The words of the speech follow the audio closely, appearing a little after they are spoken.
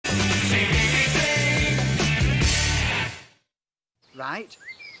Right.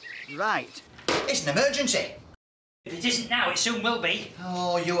 Right. It's an emergency. If it isn't now, it soon will be.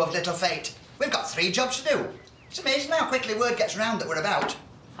 Oh, you have little fate. We've got 3 jobs to do. It's amazing how quickly word gets round that we're about.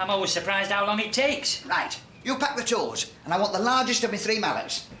 I'm always surprised how long it takes. Right, you pack the tools, and I want the largest of my 3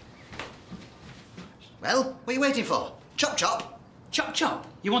 mallets. Well, what are you waiting for? Chop chop. Chop chop?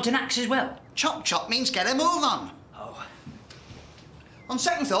 You want an axe as well? Chop chop means get a move on. Oh. On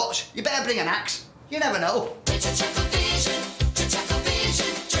second thoughts, you better bring an axe. You never know. ChuckleVision.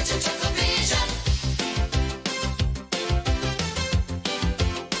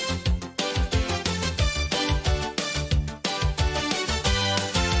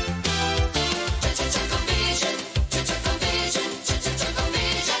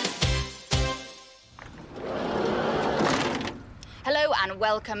 Hello and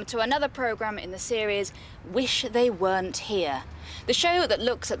welcome to another programme in the series Wish They Weren't Here. The show that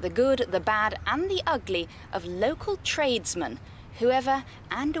looks at the good, the bad and the ugly of local tradesmen, whoever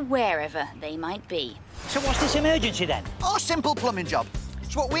and wherever they might be. So what's this emergency then? Oh, simple plumbing job.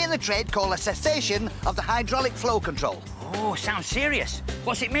 It's what we in the trade call a cessation of the hydraulic flow control. Oh, sounds serious.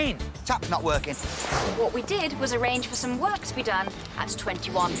 What's it mean? Tap's not working. What we did was arrange for some work to be done at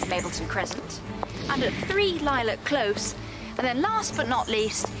 21 Mableton Crescent and at 3 Lilac Close, and then last but not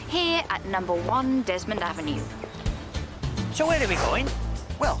least, here at number 1 Desmond Avenue. So where are we going?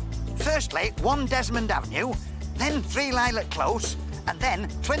 Well, firstly, 1 Desmond Avenue, then 3 Lilac Close, and then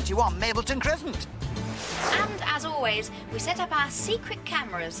 21 Mableton Crescent. And as always, we set up our secret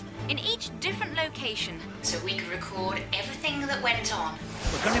cameras in each different location so we could record everything that went on.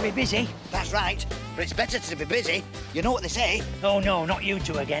 We're going to be busy. That's right, but it's better to be busy. You know what they say? Oh no, not you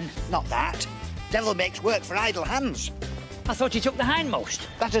two again. Not that. Devil makes work for idle hands. I thought you took the hindmost.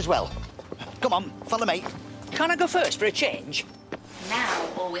 That as well. Come on, follow me. Can't I go first for a change? Now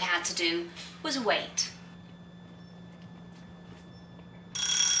all we had to do was wait.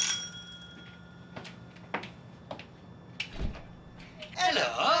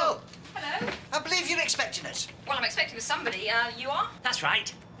 Hello. Hello. I believe you're expecting us. Well, I'm expecting somebody. You are? That's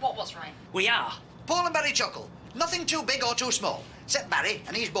right. What's right? We are. Paul and Barry Chuckle. Nothing too big or too small, except Barry,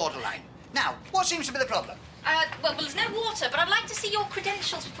 and he's borderline. Now, what seems to be the problem? Well, there's no water, but I'd like to see your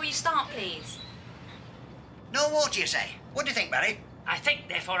credentials before you start, please. No water, you say? What do you think, Barry? I think,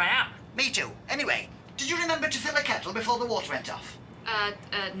 therefore I am. Me too. Anyway, did you remember to fill the kettle before the water went off?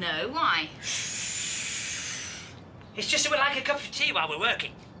 No. Why? It's just that we like a cup of tea while we're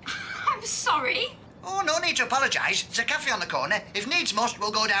working. I'm sorry. Oh, no need to apologise. It's a cafe on the corner. If needs must,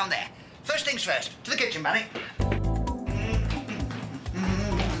 we'll go down there. First things first. To the kitchen, Barry.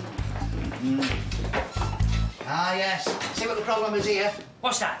 Ah, yes. See what the problem is here?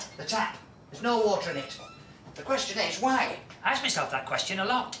 What's that? The tap. There's no water in it. The question is, why? I ask myself that question a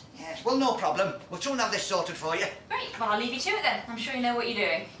lot. Yes, well, no problem. We'll soon have this sorted for you. Great. Well, I'll leave you to it then. I'm sure you know what you're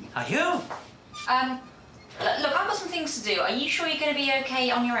doing. Are you? Look, I've got some things to do. Are you sure you're going to be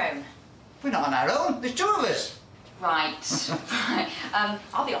okay on your own? We're not on our own. There's 2 of us. Right. Right.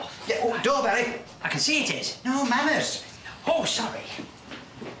 I'll be off. Yeah, oh, door, Barry. I can see it is. No manners. Oh, sorry.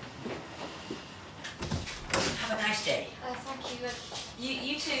 Have a nice day. Thank you.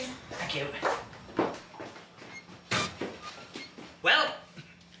 You too. Thank you. Well?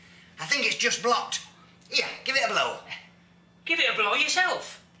 I think it's just blocked. Here, give it a blow. Give it a blow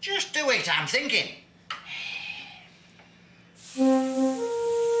yourself. Just do it, I'm thinking.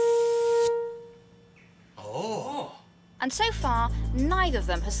 Oh. And so far, neither of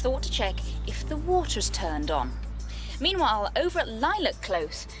them has thought to check if the water's turned on. Meanwhile, over at Lilac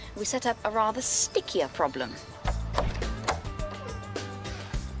Close, we set up a rather stickier problem.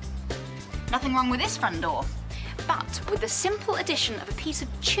 Nothing wrong with this front door, but with the simple addition of a piece of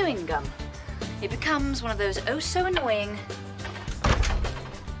chewing gum, it becomes one of those oh-so-annoying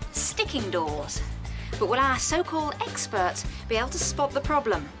sticking doors. But will our so-called experts be able to spot the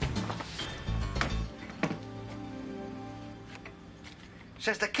problem?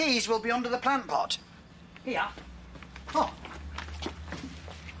 Says the keys will be under the plant pot. Here. Oh.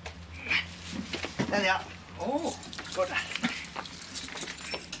 There they are. Oh, good.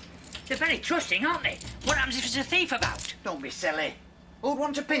 They're very trusting, aren't they? What happens if there's a thief about? Don't be silly. Who'd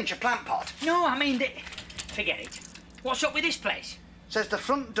want to pinch a plant pot? No, I mean, forget it. What's up with this place? Says the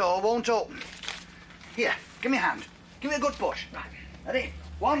front door won't open. Here, give me a hand. Give me a good push. Right. Ready?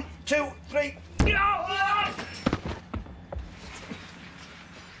 1, 2, 3.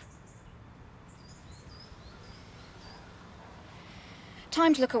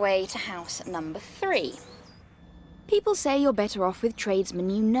 Time to look away to house number 3. People say you're better off with tradesmen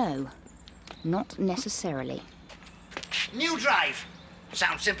you know. Not necessarily. New drive.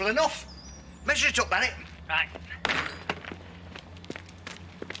 Sounds simple enough. Measure it up, Barry. Right.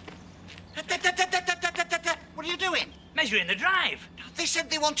 What are you doing? Measuring the drive. They said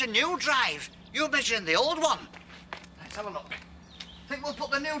they want a new drive. You're measuring the old one. Let's have a look. I think we'll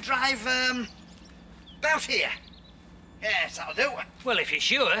put the new drive, about here. Yes, that'll do. Well, if you're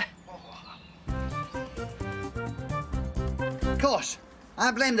sure. Of course.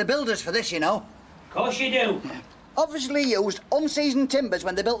 I blame the builders for this, you know. Of course you do. Obviously used unseasoned timbers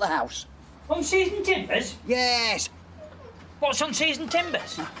when they built the house. Unseasoned timbers? Yes. What's unseasoned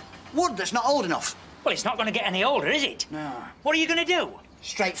timbers? Wood that's not old enough. Well, it's not going to get any older, is it? No. What are you going to do?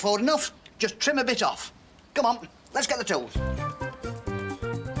 Straightforward enough. Just trim a bit off. Come on, let's get the tools.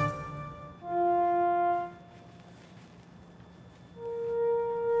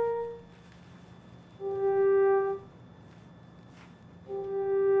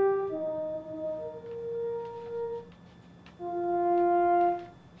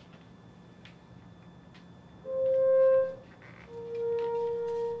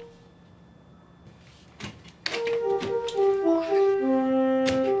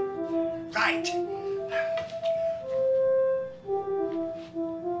 Right.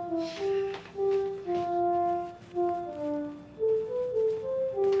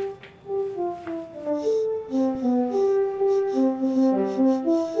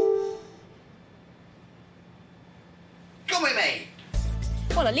 Come with me.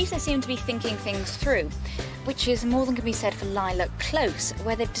 Well, at least they seem to be thinking things through, which is more than can be said for Lilac Close,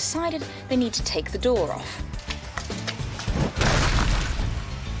 where they've decided they need to take the door off.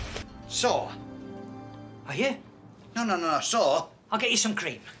 Saw. Are you? No, saw. I'll get you some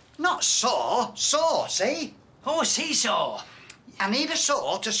cream. Not saw, saw, see? Oh, a seesaw. I need a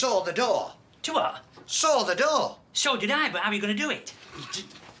saw to saw the door. To what? Saw the door. So did I, but how are you going to do it?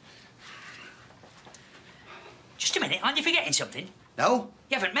 Just a minute, aren't you forgetting something? No,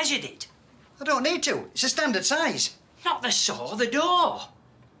 You haven't measured it. I don't need to. It's a standard size. Not the saw, the door.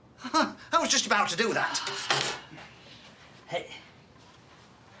 I was just about to do that. Hey.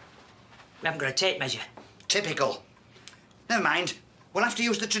 We haven't got a tape measure. Typical. Never mind. We'll have to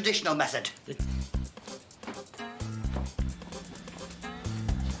use the traditional method.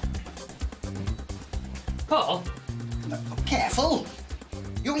 Paul? Careful.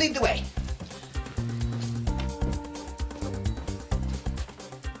 You lead the way.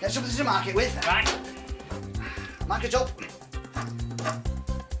 Get something to mark it with. Right. Mark it up.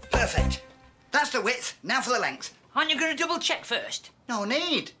 Perfect. That's the width. Now for the length. Aren't you going to double check first? No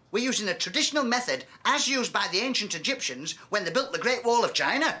need. We're using the traditional method as used by the ancient Egyptians when they built the Great Wall of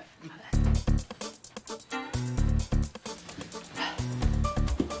China.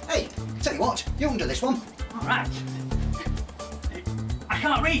 Hey, tell you what, you can do this one. All right. I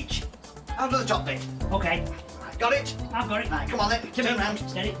can't reach. I'll do the top bit. OK. Right, got it? I've got it. Right, come on then. Turn round.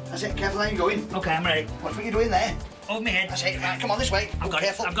 Steady. That's it. Careful how you're going. OK, I'm ready. Watch what you're doing there. Hold my head. That's it. Right, come on this way. I've got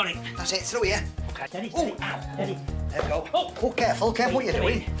Careful. it. I've got it. That's it. Through here. OK. Steady. Oh, Steady. there we go. Oh. Careful. Careful what you're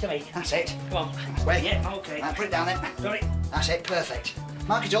doing. To me. That's it. Come on. This way. Yeah, OK. Right, put it down then. Got it. That's it. Perfect.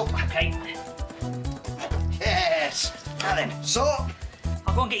 Mark it up. OK. Yes. Now then, saw.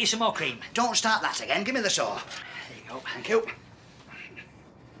 I'll go and get you some more cream. Don't start that again. Give me the saw. There you go. Thank you.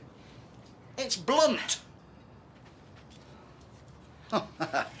 It's blunt.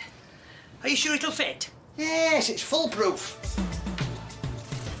 Are you sure it'll fit? Yes, it's foolproof.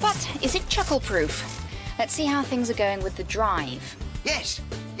 But is it chuckle-proof? Let's see how things are going with the drive. Yes,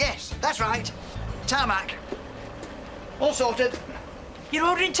 that's right. Tarmac. All sorted. You're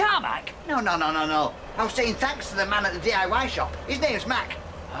ordering tarmac? No. I was saying thanks to the man at the DIY shop. His name's Mac.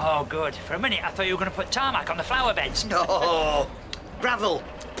 Oh, good. For a minute, I thought you were going to put tarmac on the flower beds. No, gravel.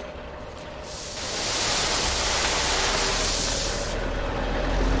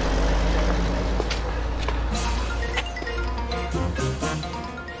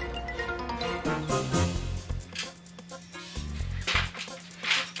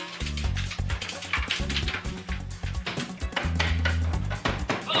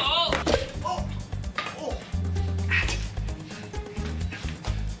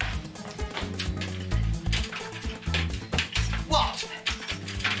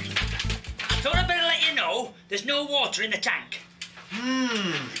 There's no water in the tank.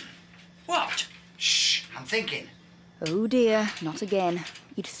 What? Shh, I'm thinking. Oh dear, not again.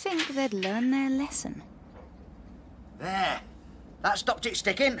 You'd think they'd learn their lesson. There. That stopped it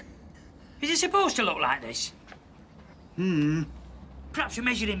sticking. Is it supposed to look like this? Perhaps we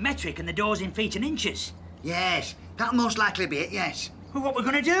measured in metric and the door's in feet and inches. Yes, that'll most likely be it, yes. Well, what we're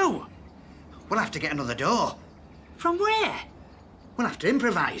going to do? We'll have to get another door. From where? We'll have to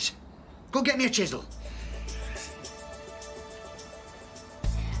improvise. Go get me a chisel.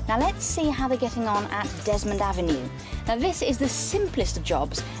 Now let's see how they're getting on at Desmond Avenue. Now this is the simplest of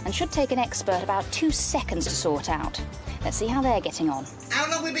jobs and should take an expert about 2 seconds to sort out. Let's see how they're getting on.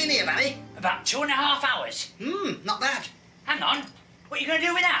 How long have we been here, Barry? About 2.5 hours. Not bad. Hang on. What are you going to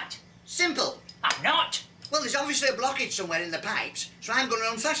do with that? Simple. I'm not. Well, there's obviously a blockage somewhere in the pipes, so I'm going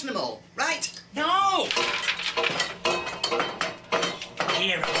to unfasten them all, right? No!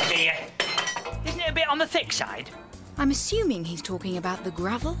 Here, oh dear. Isn't it a bit on the thick side? I'm assuming he's talking about the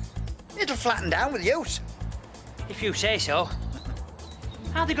gravel. It'll flatten down with use. If you say so.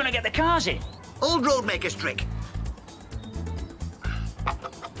 How are they going to get the cars in? Old roadmaker's trick.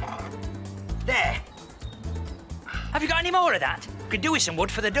 There. Have you got any more of that? Could do with some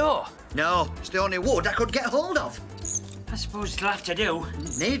wood for the door. No, it's the only wood I could get hold of. I suppose it'll have to do.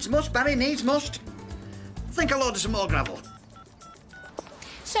 Needs must, Barry, needs must. Think I'll order some more gravel.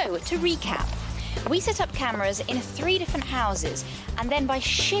 So, to recap, we set up cameras in 3 different houses, and then by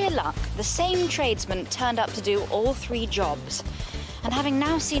sheer luck, the same tradesman turned up to do all 3 jobs. And having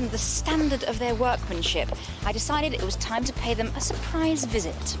now seen the standard of their workmanship, I decided it was time to pay them a surprise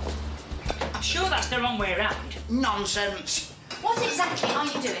visit. I'm sure that's the wrong way around. Nonsense. What exactly are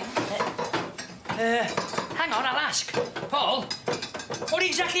you doing? Hang on, I'll ask. Paul, what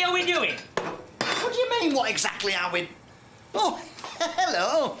exactly are we doing? What do you mean, what exactly are we... Oh,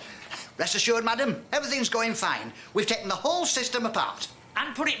 hello. Rest assured, madam, everything's going fine. We've taken the whole system apart.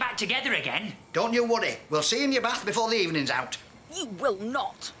 And put it back together again? Don't you worry. We'll see you in your bath before the evening's out. You will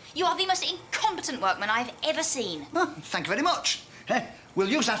not. You are the most incompetent workman I've ever seen. Oh, thank you very much. We'll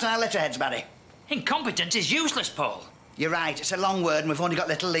use that on our letterheads, Barry. Incompetence is useless, Paul. You're right, it's a long word and we've only got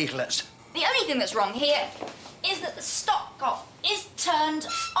little leaflets. The only thing that's wrong here is that the stopcock is turned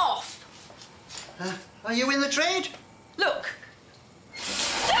off. Are you in the trade? Look.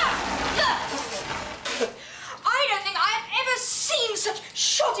 I don't think I have ever seen such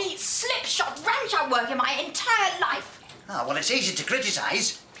shoddy, slipshod ranch-out work in my entire life. Ah, well, it's easy to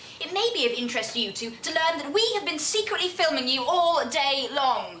criticise. It may be of interest to you two to learn that we have been secretly filming you all day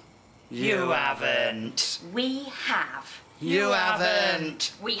long. You haven't. We have. You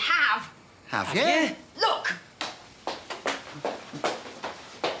haven't. We have. Have you? Look.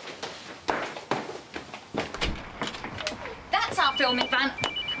 That's our filming van.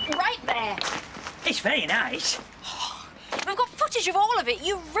 Right there. It's very nice. We've got footage of all of it.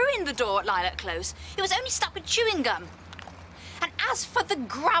 You ruined the door at Lilac Close. It was only stuck with chewing gum. And as for the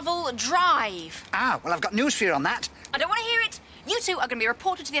gravel drive... Ah, well, I've got news for you on that. I don't want to hear it. You two are going to be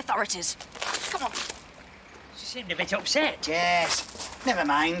reported to the authorities. Come on. She seemed a bit upset. Yes, never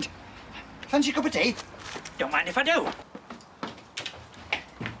mind. Fancy a cup of tea? Don't mind if I do.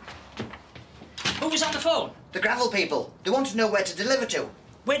 Who was on the phone? The gravel people. They want to know where to deliver to.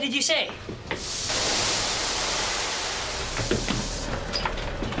 Where did you say?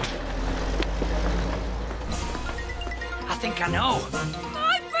 I think I know.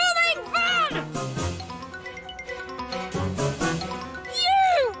 I'm filming van!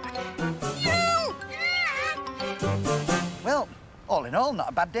 Well, all in all, not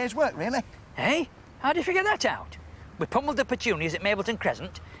a bad day's work, really. Hey? How did you figure that out? We pummeled the petunias at Mapleton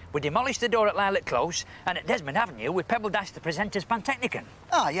Crescent, we demolished the door at Lilac Close, and at Desmond Avenue we pebble-dashed the presenter's Pantechnicon.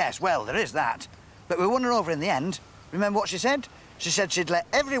 Ah, yes, well, there is that. But we won her over in the end. Remember what she said? She said she'd let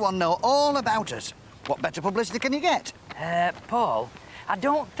everyone know all about us. What better publicity can you get? Paul, I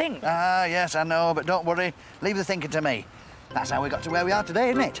don't think... Ah, yes, I know, but don't worry. Leave the thinking to me. That's how we got to where we are today,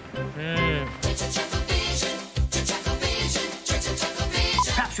 isn't it?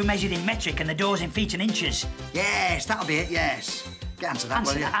 Perhaps we measured in metric and the doors in feet and inches. Yes, that'll be it, yes. Answer that,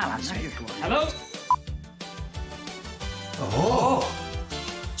 will you? I'll answer it. Come on. Hello? Oh!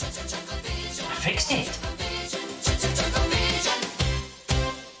 I fixed it.